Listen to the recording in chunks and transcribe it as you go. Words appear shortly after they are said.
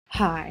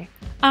Hi,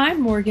 I'm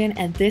Morgan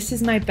and this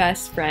is my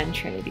best friend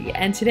Trinity,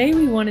 and today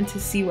we wanted to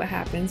see what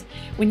happens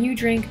when you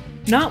drink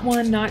not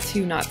 1, not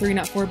 2, not 3,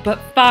 not 4, but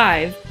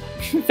 5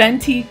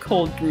 Venti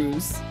cold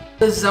brews.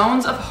 The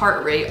zones of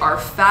heart rate are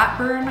fat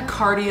burn,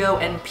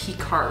 cardio, and peak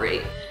heart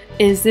rate.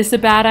 Is this a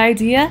bad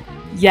idea?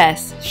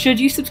 Yes. Should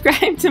you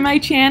subscribe to my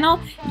channel?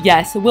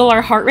 Yes. Will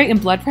our heart rate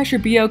and blood pressure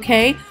be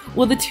okay?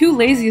 Will the 2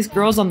 laziest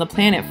girls on the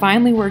planet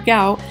finally work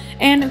out?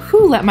 And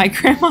who let my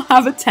grandma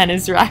have a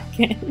tennis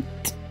racket?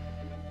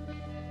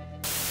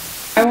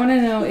 I want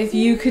to know, if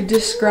you could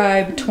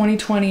describe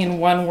 2020 in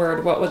one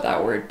word, what would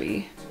that word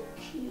be?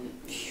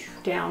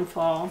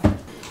 Downfall.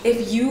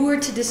 If you were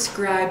to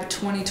describe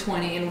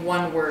 2020 in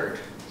one word,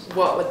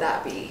 what would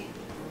that be?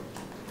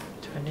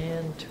 20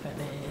 and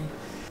 20.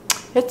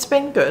 It's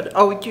been good.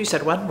 Oh, you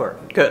said one word.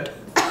 Good.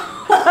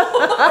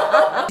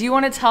 Do you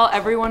want to tell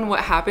everyone what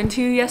happened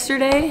to you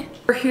yesterday?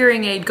 Her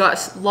hearing aid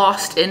got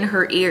lost in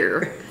her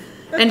ear,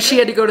 and she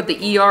had to go to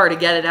the ER to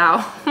get it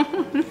out.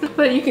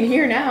 But you can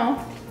hear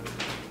now.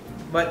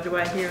 What do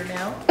I hear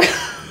now?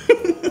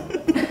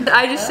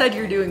 I just said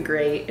you're doing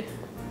great.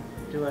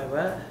 Do I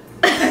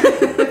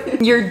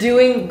what? You're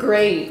doing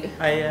great.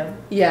 I am?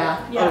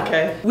 Yeah.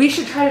 Okay. We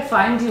should try to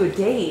find you a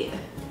date.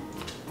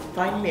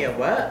 Find me a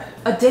what?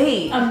 A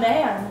date. A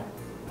man.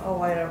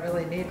 Oh, I don't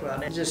really need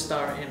one. I'm just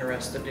not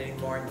interested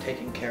anymore in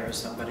taking care of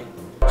somebody.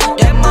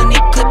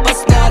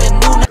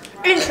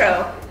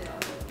 Intro.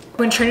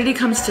 When Trinity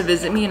comes to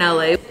visit me in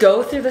LA,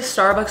 go through the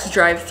Starbucks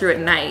drive-thru at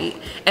night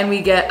and we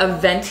get a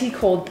Venti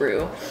cold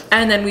brew,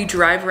 and then we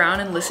drive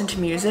around and listen to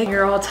music.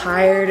 You're all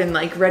tired and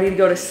like ready to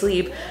go to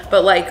sleep,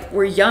 but like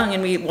we're young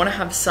and we want to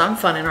have some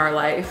fun in our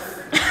life.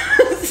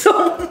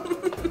 So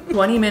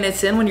 20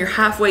 minutes in, when you're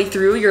halfway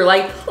through, you're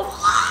like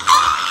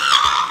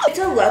it's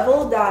a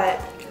level that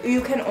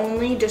you can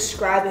only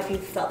describe if you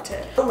felt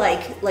it.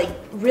 Like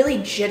really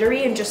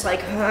jittery and just like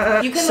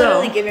you can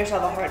literally give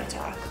yourself a heart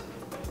attack.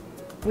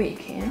 Wait, you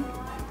can?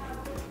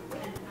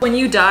 When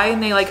you die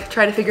and they like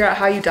try to figure out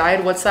how you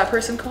died, what's that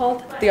person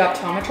called? The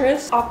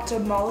optometrist?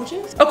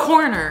 Ophthalmologist? A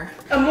coroner.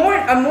 A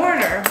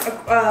mourner.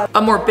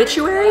 A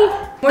morbituary?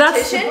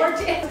 Mortician?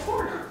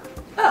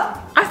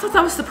 Oh. I thought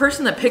that was the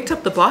person that picked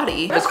up the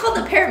body. That's called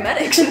the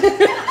paramedics.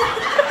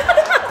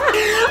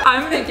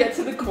 I'm gonna get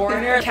to the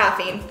coroner.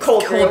 Caffeine.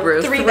 Cold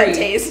brew. 3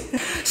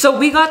 Ventis. So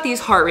we got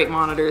these heart rate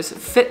monitors,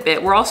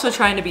 Fitbit. We're also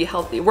trying to be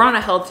healthy. We're on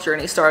a health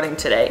journey starting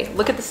today.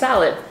 Look at the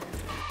salad.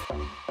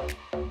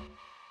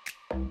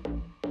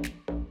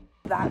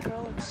 That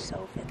girl looks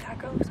so fit. That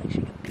girl looks like she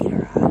could beat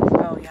her ass.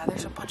 Oh yeah,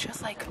 there's a bunch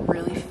of like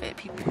really fit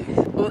people.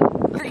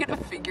 We're gonna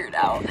figure it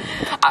out.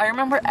 I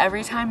remember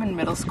every time in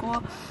middle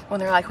school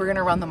when they're like, we're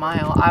gonna run the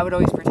mile, I would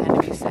always pretend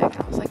to be sick.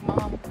 I was like,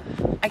 Mom,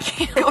 I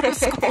can't go to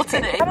school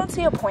today. I don't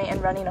see a point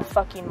in running a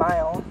fucking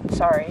mile.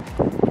 Sorry.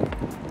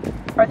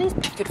 Are these?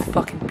 She could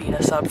fucking beat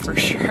us up for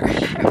sure.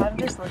 I'm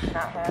just looking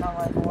at her and I'm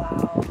like,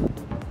 wow.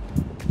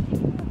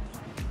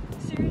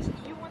 Seriously,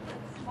 you want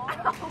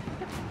that small?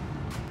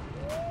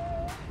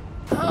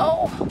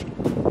 Oh.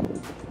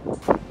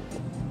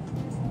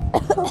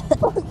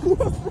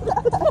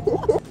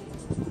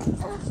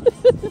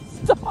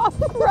 Stop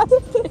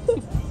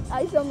running.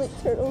 I sound like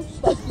turtles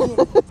fucking.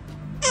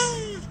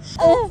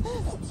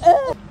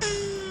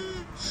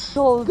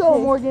 Go,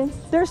 Morgan.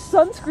 There's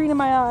sunscreen in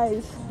my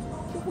eyes.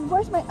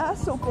 Why's my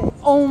ass so big?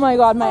 Oh my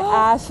god, my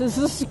ass is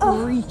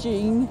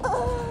screeching.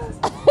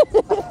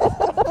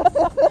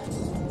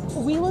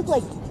 We look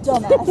like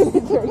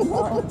dumbasses right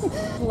now.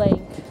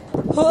 Blank.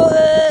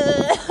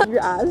 Your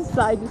ass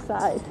side to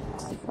side.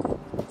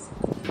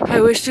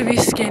 I wish to be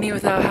skinny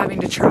without having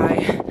to try.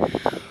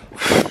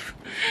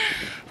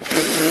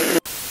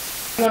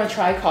 You want to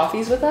try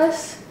coffees with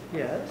us?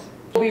 Yes.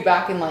 We'll be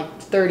back in like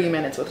 30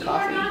 minutes with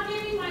coffee. You're not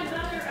giving my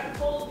mother a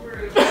cold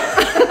brew.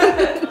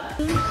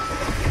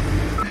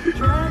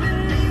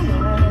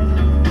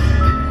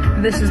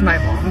 This is my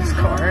mom's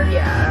car.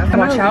 Yeah.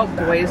 Watch out,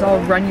 boys.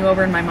 I'll run you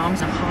over in my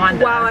mom's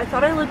Honda. Wow, I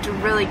thought I looked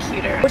really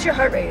cuter. What's your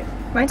heart rate?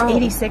 Mine's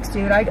 86,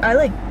 dude. I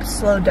like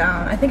slowed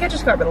down. I think I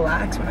just got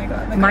relaxed when I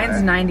got in the car.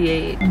 Mine's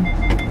 98.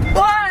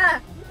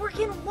 Ah!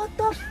 Freaking what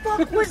the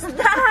fuck was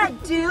that,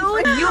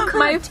 dude?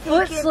 My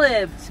foot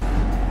slipped.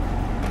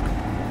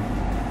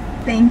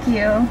 Thank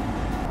you.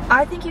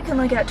 I think you can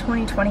look at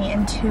 2020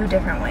 in 2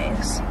 different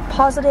ways,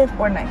 positive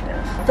or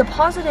negative. The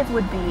positive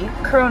would be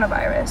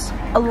coronavirus.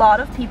 A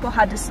lot of people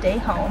had to stay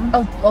home.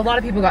 Oh, a lot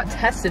of people got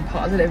tested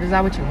positive. Is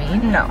that what you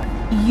mean? No.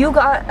 You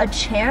got a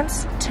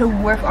chance to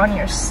work on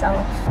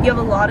yourself. You have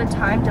a lot of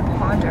time to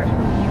ponder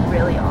who you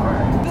really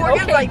are.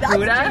 Okay,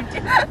 Buddha.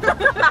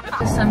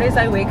 Some days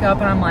I wake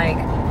up and I'm like,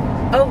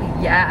 oh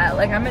yeah,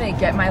 like I'm gonna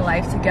get my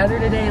life together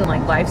today, and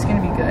like life's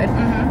gonna be good.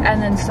 And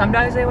then some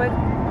days I wake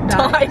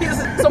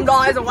Some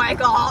guys I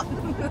wake up.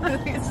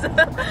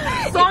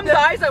 Some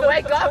guys I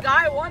wake up,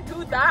 I want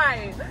to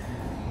die.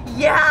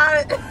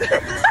 Yeah.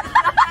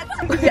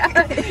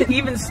 Yeah.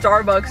 Even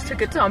Starbucks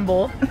took a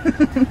tumble.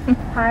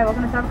 Hi,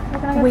 welcome to Starbucks. What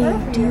can I get?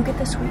 Wait, do you get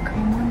the sweet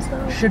cream ones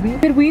though? Should we?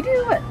 Could we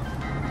do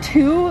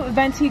 2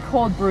 Venti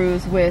cold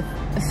brews with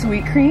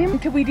sweet cream.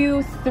 Could we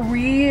do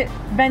 3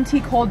 venti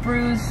cold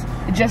brews,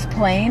 just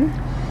plain?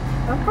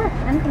 Of course.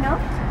 Anything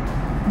else?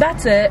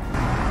 That's it.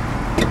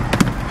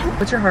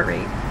 What's your heart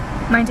rate?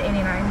 Mine's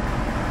 89.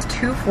 It's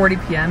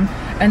 2:40 p.m.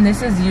 and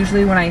this is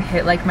usually when I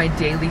hit like my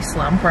daily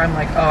slump where I'm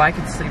like, oh, I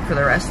could sleep for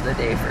the rest of the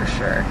day for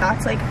sure.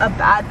 That's like a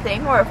bad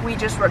thing, or if we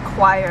just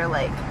require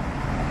like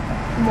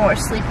more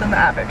sleep than the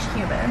average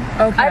human.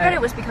 Okay. I bet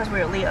it was because we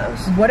were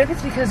Leos. What if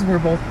it's because we're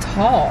both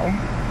tall?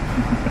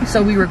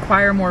 So we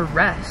require more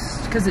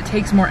rest because it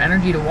takes more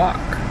energy to walk.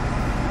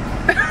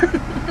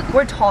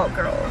 We're tall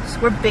girls.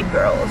 We're big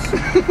girls.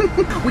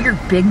 We're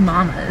big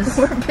mamas.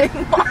 We're big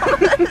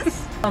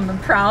mamas. I'm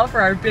proud for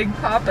our big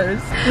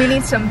papas. We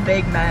need some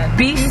big men.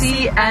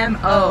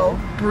 BCMO.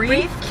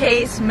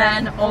 Briefcase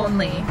men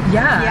only.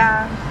 Yeah.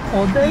 Yeah.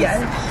 Hold this?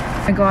 Yes.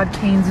 Oh my god,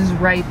 Cane's is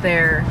right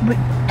there. But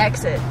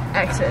exit.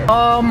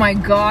 Oh my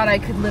god, I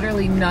could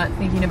literally nut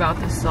thinking about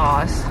this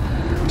sauce.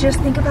 Just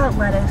think about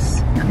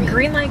lettuce.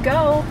 Green light,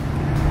 go.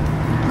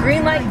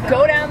 Green light,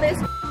 go down this.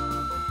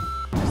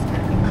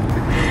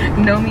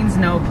 No means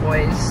no,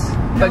 boys.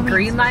 But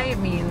green light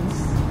means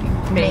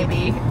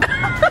maybe.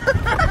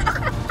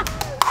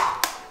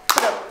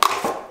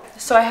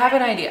 So I have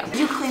an idea. Did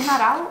you clean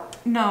that out?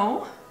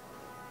 No.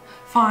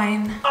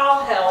 Fine.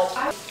 I'll help.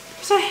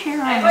 There's a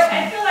hair on I this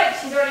one. feel like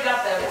she's already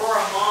got the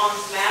Aurora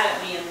moms mad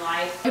at me in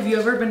life. Have you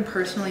ever been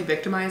personally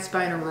victimized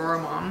by an Aurora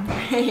mom?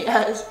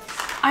 Yes.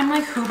 I'm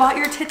like, who bought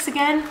your tits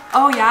again?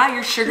 Oh yeah,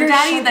 your sugar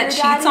daddy that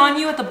cheats on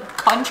you at the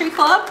country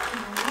club?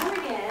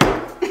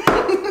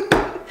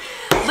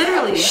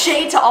 Literally.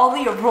 Shade to all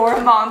the Aurora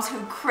moms who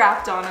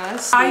crapped on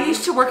us. I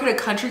used to work at a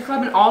country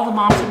club and all the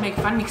moms would make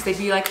fun of me because they'd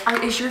be like,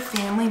 is your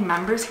family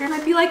members here? And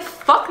I'd be like,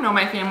 fuck no,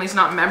 my family's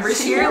not members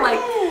here. Like,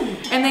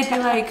 and they'd be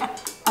like,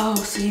 oh,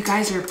 so you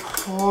guys are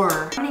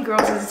poor. How many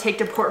girls does it take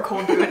to pour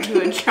cold brew into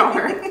a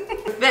jar?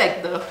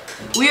 Big though.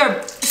 We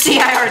are, see,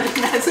 I already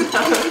messed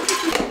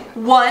up.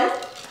 1,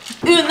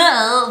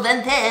 uno,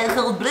 venti,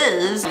 cold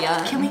brews.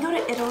 Yeah. Can we go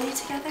to Italy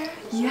together?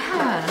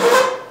 Yeah.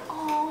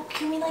 Oh,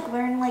 can we like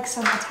learn like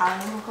some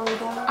Italian before we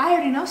go? I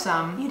already know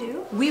some. You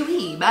do? Oui,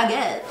 oui,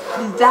 baguette.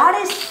 That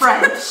is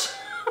French.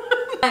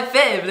 My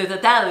favorite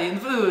Italian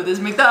food is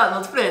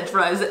McDonald's French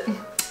fries.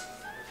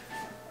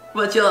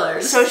 What's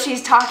yours? So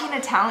she's talking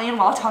Italian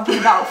while talking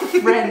about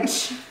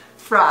French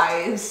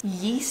fries.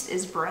 Yeast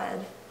is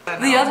bread.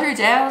 The other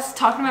day I was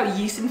talking about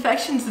yeast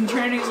infections and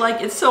Trinity's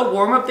like, it's so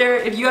warm up there,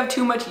 if you have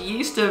too much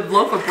yeast, a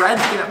loaf of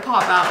bread's gonna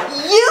pop out.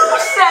 You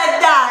said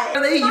that!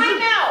 Are they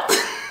Time out!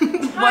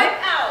 What? Time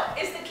out!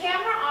 Is the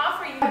camera off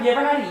or you? Have you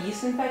ever had a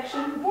yeast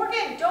infection?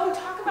 Morgan, don't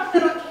talk about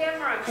that on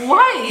camera.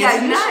 Why?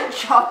 Yeah, you should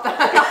chop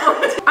that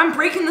out. I'm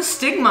breaking the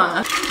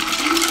stigma.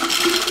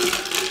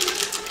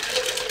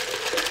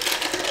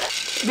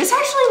 This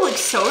actually looks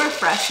so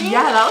refreshing.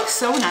 Yeah, that looks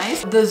so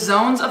nice. The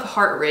zones of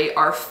heart rate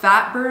are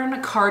fat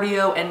burn,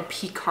 cardio, and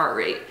peak heart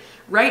rate.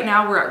 Right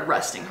now we're at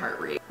resting heart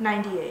rate.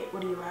 98,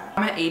 what are you at?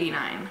 I'm at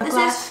 89. This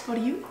Glass, is- what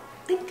are you?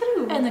 Think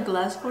through. And the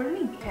glass for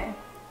me. Okay,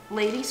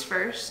 ladies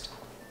first,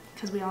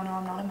 because we all know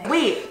I'm not a man.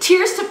 Wait,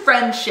 Cheers to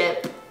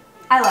friendship.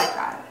 I like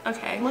that.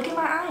 Okay. Look at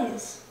my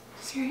eyes.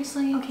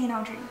 Seriously? Okay,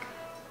 now drink.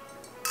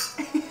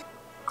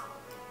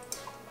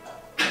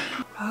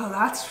 Oh,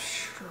 that's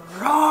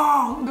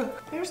strong.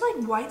 There's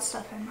like white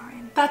stuff in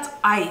mine. That's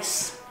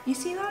ice. You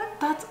see that?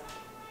 That's,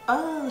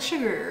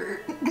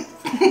 sugar.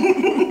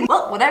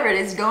 Well, whatever it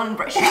is, going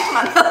right straight to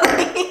my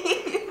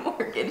belly.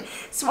 Morgan,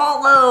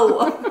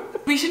 swallow.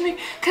 We should make,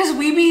 cause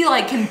we be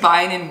like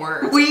combining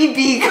words. We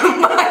be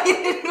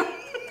combining.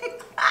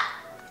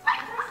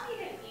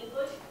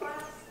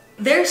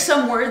 There's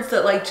some words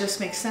that like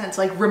just make sense,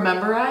 like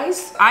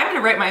rememberize. I'm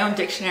gonna write my own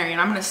dictionary and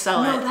I'm gonna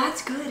sell No, it.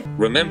 that's good.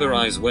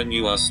 Rememberize when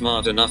you are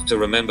smart enough to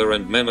remember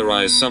and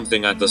memorize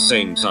something at the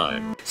same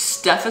time.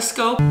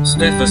 Stethoscope.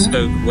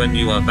 Stethoscope when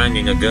you are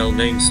banging a girl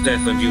named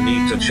Steph and you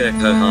need to check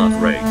her heart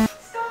rate.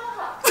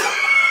 Stop!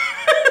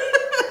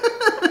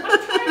 I'm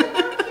trying to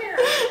work here.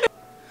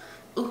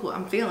 Ooh,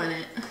 I'm feeling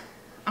it.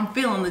 I'm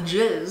feeling the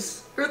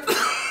jizz. You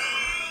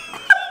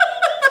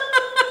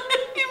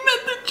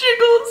meant the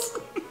jiggles.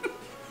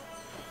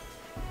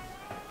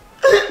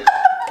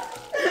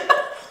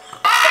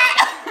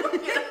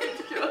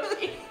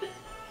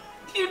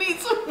 You need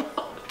some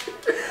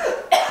water.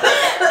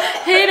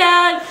 Hey,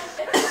 Dad.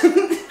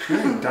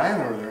 You're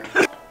dying over there.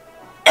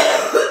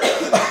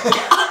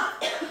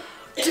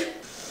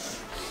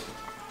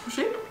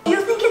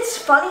 You think it's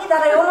funny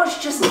that I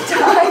almost just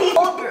died?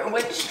 Cold brew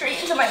went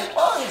straight into my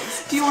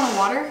lungs. Do you want a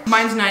water?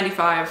 Mine's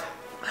 95.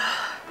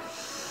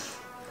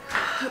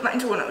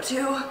 Mine's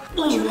 102.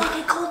 Would you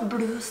like a cold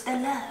brew,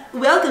 Stella?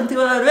 Welcome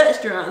to our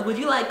restaurant. Would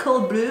you like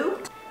cold brew?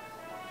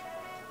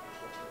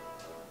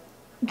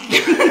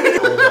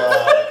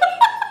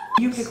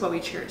 You pick what we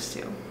cheers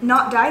to.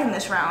 Not die in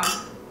this round.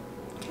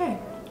 Okay.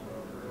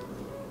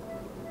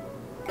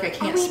 I Are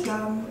can't we speak.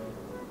 dumb?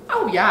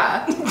 Oh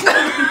yeah.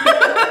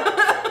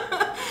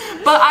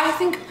 But I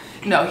think,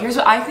 no, here's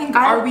what I think.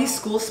 Are we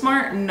school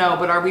smart? No,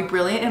 but are we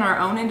brilliant in our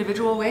own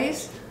individual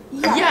ways?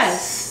 Yes.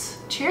 Yes.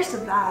 Cheers to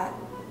that.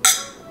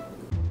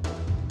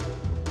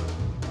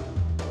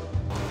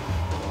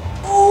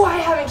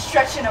 haven't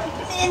stretched in a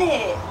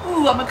minute.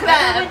 Ooh, I'm a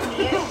crab.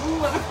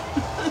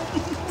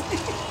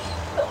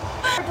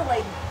 Hard to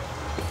like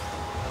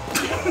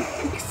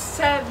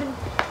 7.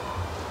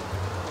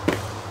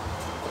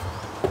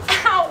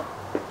 Ow!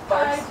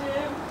 Bye,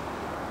 Jim.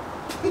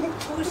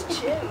 Who's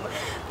Jim?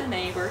 The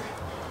neighbor.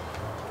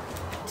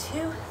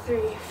 2,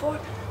 3, 4,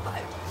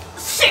 5,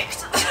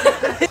 6.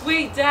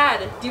 Wait,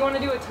 Dad, do you want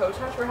to do a toe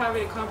touch? We're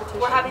having a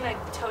competition. We're having a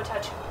toe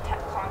touch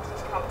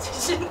contest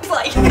competition.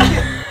 Like,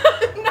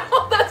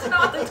 No, that's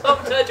not the toe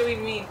touch we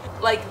mean.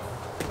 Like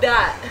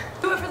that.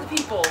 Do it for the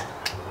people.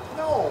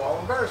 No, I'll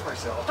embarrass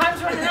myself.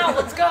 Time's running out.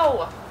 Let's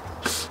go.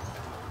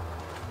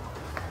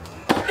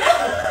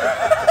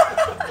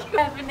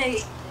 7,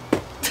 8.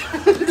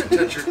 You didn't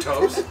touch your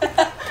toes.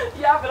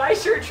 Yeah, but I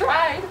sure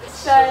tried.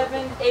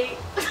 7, 8.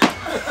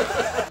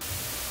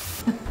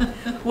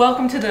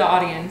 Welcome to the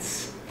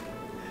audience.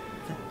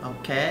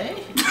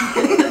 Okay.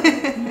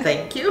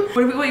 Thank you.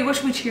 What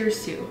should we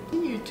cheers to?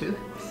 You too.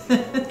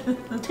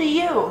 to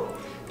you.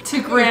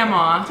 To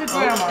Grandma. To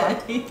Grandma.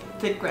 Okay.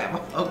 To Grandma.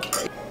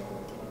 Okay.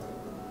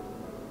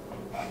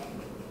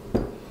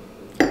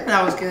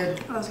 That was good.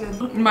 That was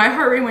good. My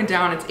heart rate went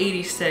down. It's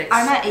 86.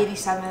 I'm at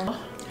 87.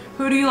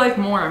 Who do you like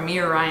more, me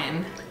or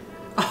Ryan?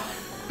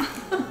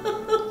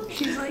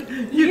 She's like,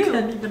 You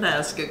can't even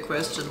ask a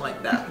question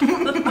like that.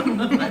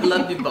 I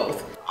love you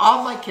both.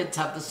 All my kids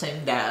have the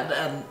same dad,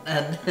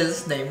 and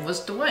his name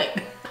was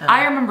Dwayne.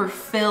 I remember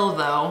Phil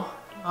though.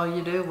 Oh,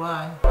 you do?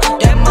 Why?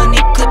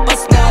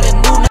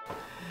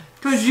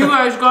 Because you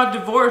guys got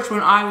divorced when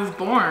I was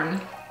born.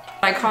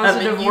 I caused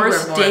a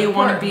divorce day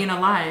 1 of being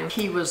alive.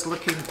 He was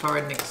looking for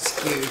an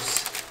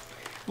excuse.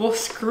 Well,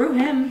 screw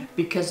him.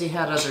 Because he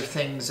had other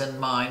things in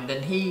mind,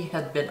 and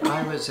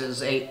I was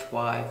his 8th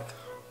wife.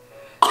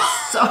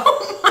 So,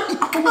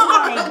 oh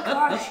my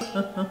gosh.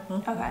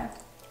 Okay.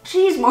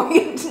 Jeez,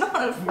 Morgan, it's not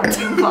a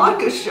freaking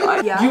vodka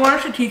shot. Yeah. Do you want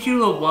us to teach you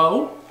the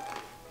whoa?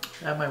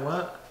 am I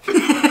what?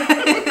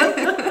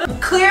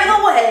 Clear the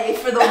way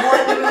for the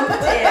one move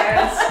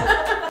dance.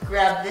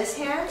 Grab this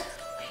hand,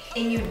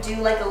 and you do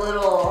like a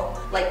little,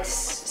 like,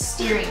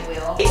 steering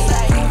wheel.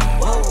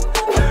 Whoa!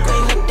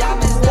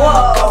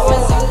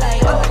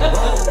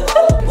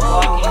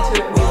 Walk into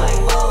it.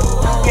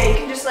 Yeah, you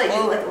can just like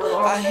do like a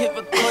little.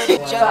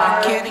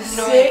 5,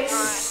 6,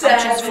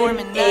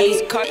 7,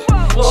 8.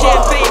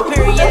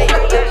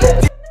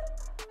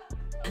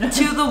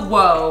 To the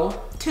whoa.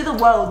 To the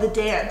whoa, the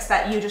dance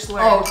that you just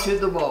learned. Oh, to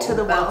the whoa. To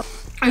the whoa.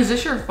 Is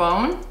this your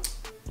phone?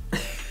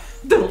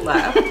 Don't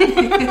laugh.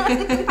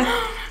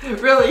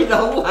 Really,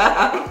 don't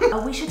laugh.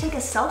 Oh, we should take a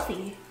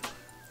selfie.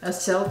 A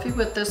selfie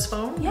with this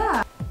phone?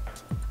 Yeah.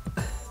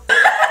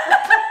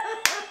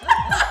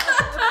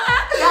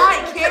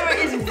 That camera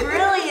is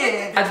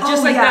brilliant.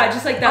 Just like that,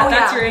 just like that.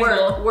 That's your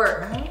angle.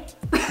 Work.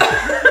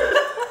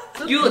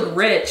 You look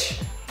rich.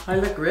 I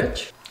look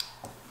rich?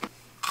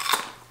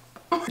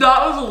 That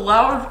was the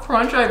loudest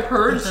crunch I've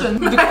heard since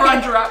the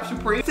Crunch Wrap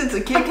Supreme. Since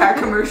a Kit Kat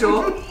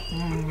commercial.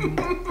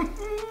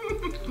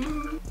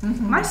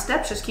 My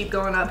steps just keep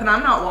going up and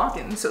I'm not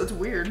walking, so it's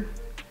weird.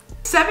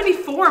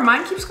 74,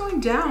 mine keeps going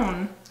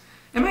down.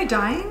 Am I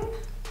dying?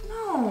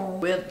 No.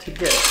 Went to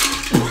get.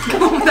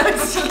 That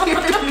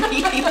scared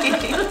me.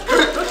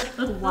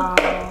 Wow.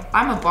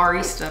 I'm a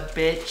barista,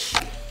 bitch.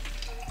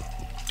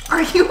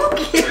 Are you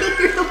okay?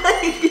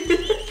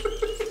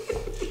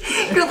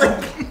 You're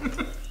like...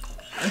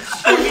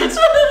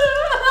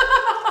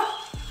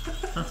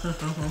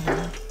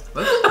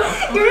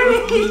 You're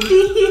making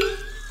me...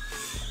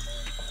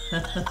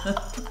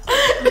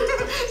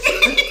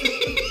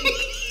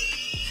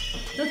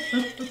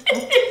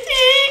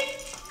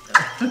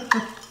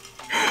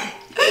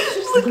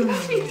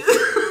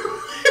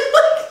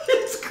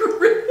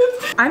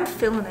 I'm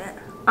feeling it.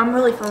 I'm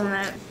really feeling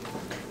it.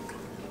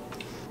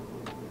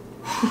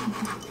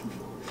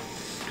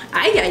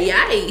 Ay, ay,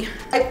 ay.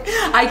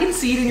 I can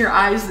see it in your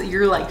eyes that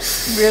you're like,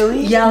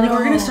 Really? yeah, like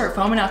we're gonna start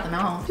foaming out the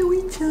mouth. Can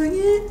we tell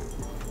it?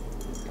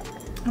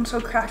 I'm so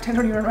cracked, I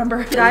don't even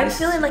remember. I'm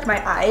feeling like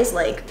my eyes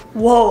like,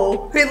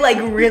 whoa. Like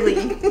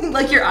really.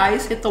 Like your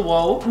eyes hit the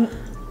whoa.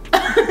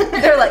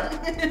 They're like,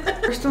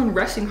 We're still in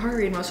resting heart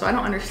rate mode, so I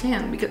don't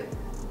understand because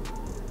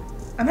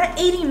I'm at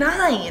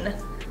 89.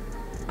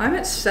 I'm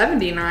at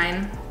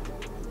 79.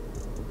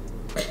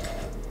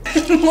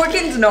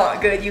 Morgan's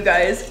not good, you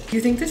guys. Do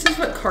you think this is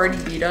what Cardi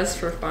B does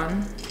for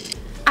fun?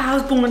 I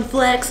was born to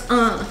flex,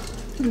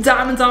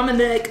 diamonds on my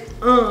neck,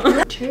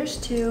 Cheers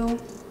to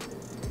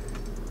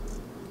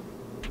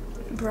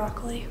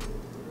broccoli.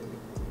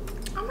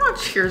 I'm not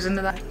cheers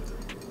into that.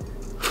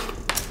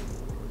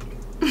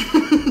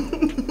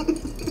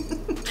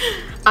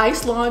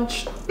 Ice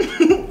launch.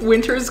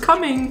 Winter is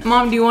coming.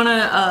 Mom, do you want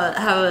to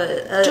have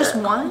a Just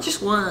one?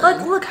 Just one.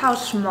 Like, look how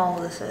small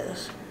this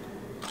is.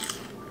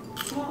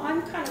 Well,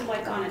 I'm kind of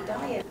like on a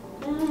diet.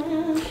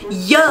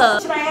 Yeah.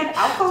 Should I add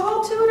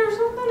alcohol to it or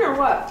something, or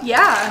what?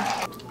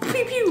 Yeah.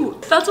 Pew pew.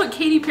 That's what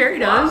Katy Perry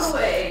does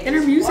in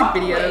her music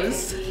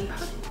videos.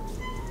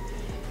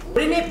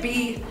 Wouldn't it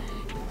be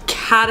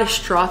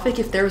catastrophic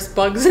if there was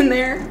bugs in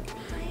there?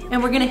 I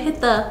and we're gonna hit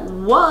the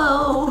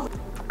whoa.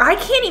 I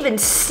can't even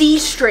see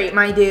straight,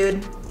 my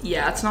dude.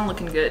 Yeah, it's not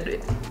looking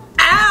good.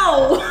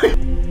 Ow!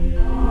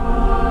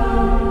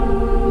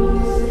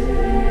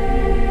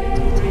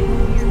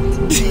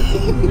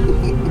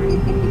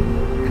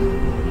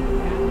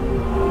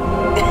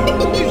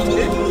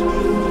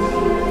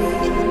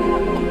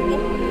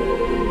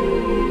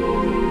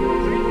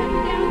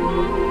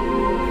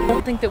 I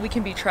don't think that we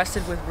can be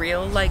trusted with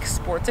real like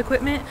sports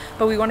equipment,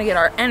 but we want to get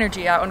our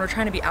energy out and we're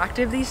trying to be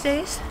active these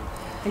days.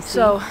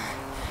 So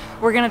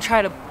we're gonna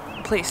try to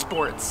play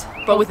sports,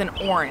 but with an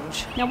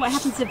orange. Now what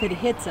happens if it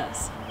hits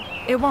us?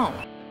 It won't.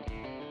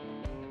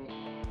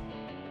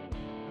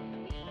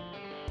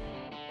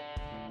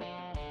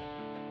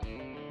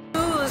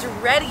 Who's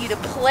ready to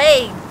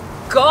play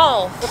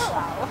golf?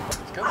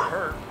 It's gonna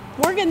hurt.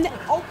 Morgan,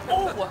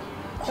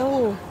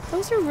 oh,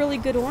 those are really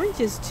good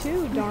oranges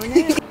too, darn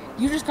it.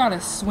 You just gotta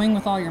swing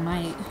with all your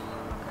might.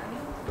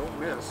 Don't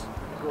miss.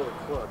 Go to the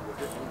club. You'll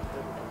hit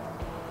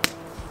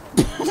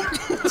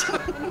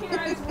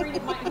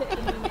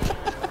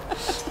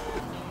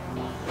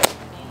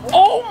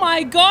Oh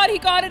my god, he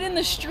got it in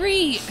the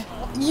street.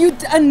 You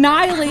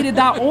annihilated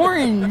that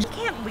orange.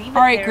 Can't leave it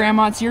All right, there.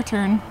 Grandma, it's your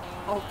turn.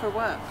 Oh, for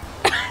what?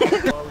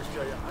 I always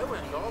tell you, I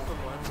went golfing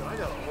once and I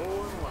got a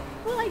hole in one.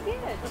 Well, I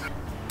did.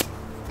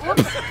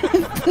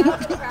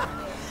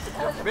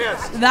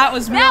 Missed. That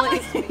was really...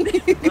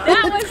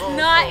 That was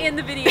not in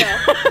the video.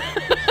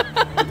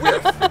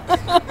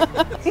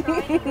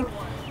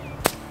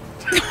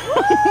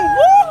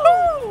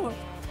 Woo!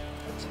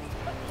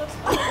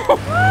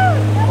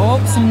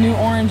 Oh, some new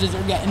oranges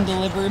are getting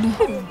delivered.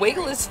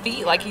 Wiggle his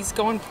feet like he's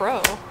going pro.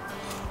 Okay,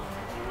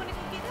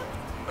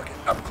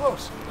 up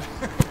close.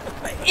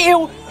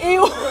 Ew,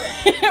 ew,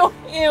 ew,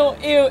 ew,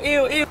 ew,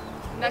 ew, ew.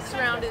 Next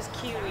round is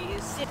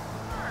kiwis.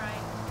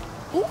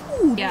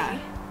 Ooh, yeah.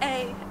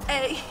 A.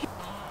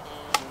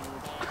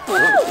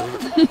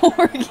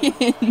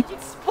 Morgan.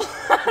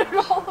 Splattered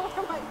all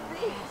over my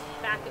face.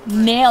 Back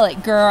and Nail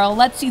it, girl.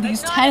 Let's see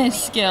these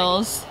tennis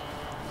skills.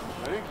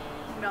 Ready?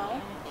 no.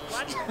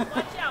 Watch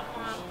out,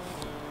 Mom.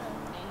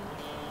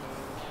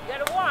 You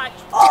gotta watch.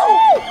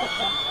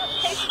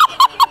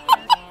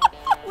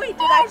 Wait,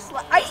 did I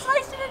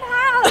sliced it in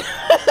half.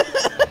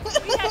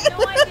 We had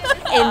no idea this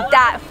And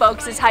that,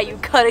 folks, is how you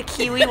cut a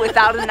kiwi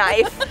without a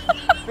knife.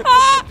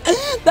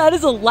 That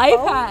is a life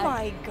Oh hack.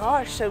 my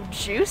gosh, so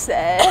juicy.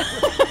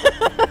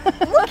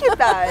 Look at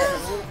that.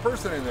 There's a little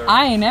person in there.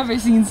 I ain't ever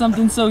seen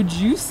something so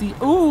juicy.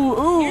 Ooh,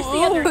 ooh. Here's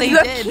the other They You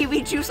have did.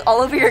 kiwi juice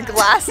all over your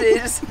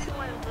glasses.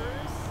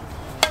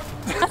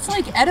 That's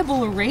like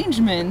edible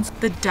arrangements.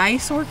 The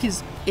dice orc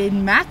is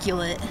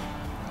immaculate.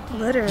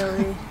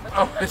 Literally.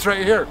 Oh, it's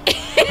right here.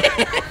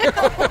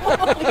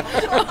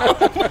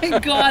 Oh my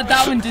god,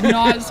 that one did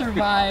not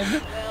survive.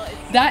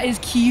 That is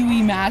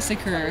Kiwi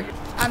Massacre.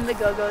 I'm the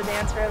go-go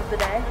dancer of the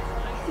day.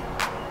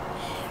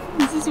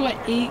 This is what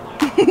 8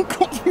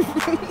 Culture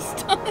Brews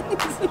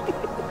does.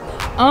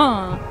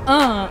 Oh,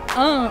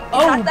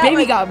 that,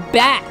 baby like- got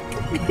back.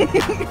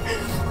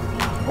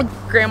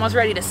 Grandma's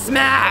ready to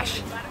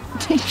smash.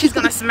 She's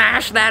gonna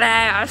smash that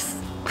ass.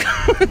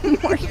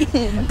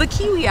 The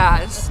kiwi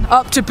ass.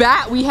 Up to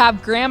bat, we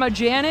have Grandma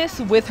Janice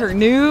with her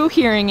new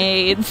hearing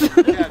aids.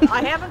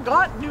 I haven't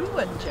got new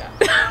ones yet.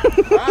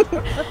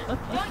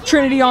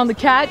 Trinity on the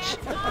catch.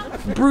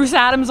 Bruce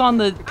Adams on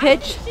the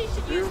pitch. She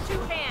should use 2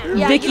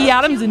 hands. Vicky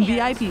Adams in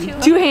VIP.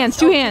 Two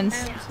hands.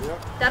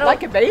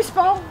 Like a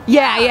baseball?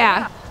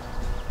 Yeah.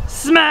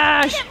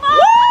 Smash!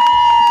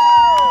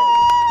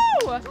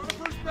 Woo!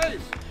 First base.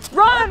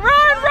 Run!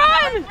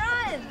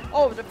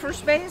 Oh, the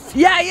first base?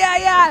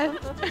 Yeah.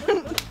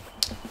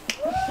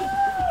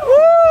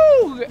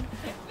 Woo!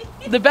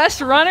 The best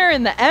runner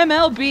in the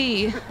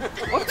MLB.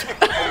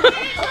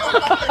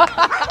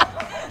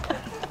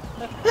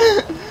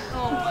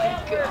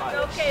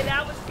 Okay,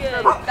 that was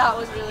good. That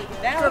was really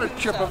good. Got a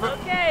chip of it.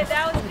 Okay,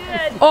 that was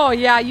good. Oh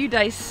yeah, you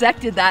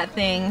dissected that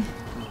thing.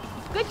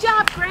 Good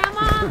job,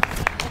 Grandma.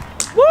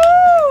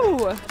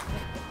 Woo!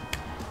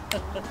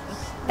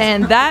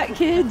 And that,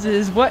 kids,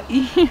 is what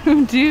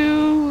you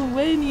do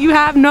when you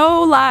have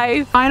no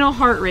life. Final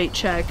heart rate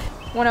check.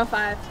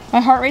 105. My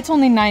heart rate's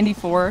only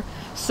 94.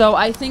 So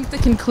I think the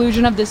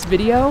conclusion of this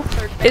video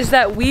Is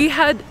that we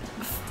had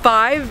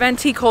 5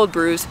 Venti cold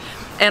brews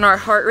and our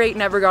heart rate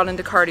never got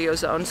into cardio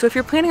zone. So if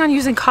you're planning on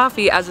using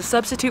coffee as a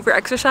substitute for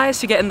exercise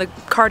to get in the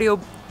cardio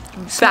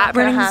fat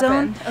burning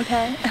zone,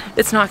 Okay.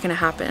 it's not gonna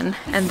happen.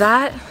 And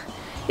that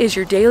is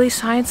your daily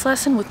science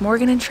lesson with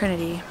Morgan and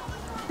Trinity.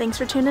 Thanks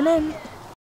for tuning in.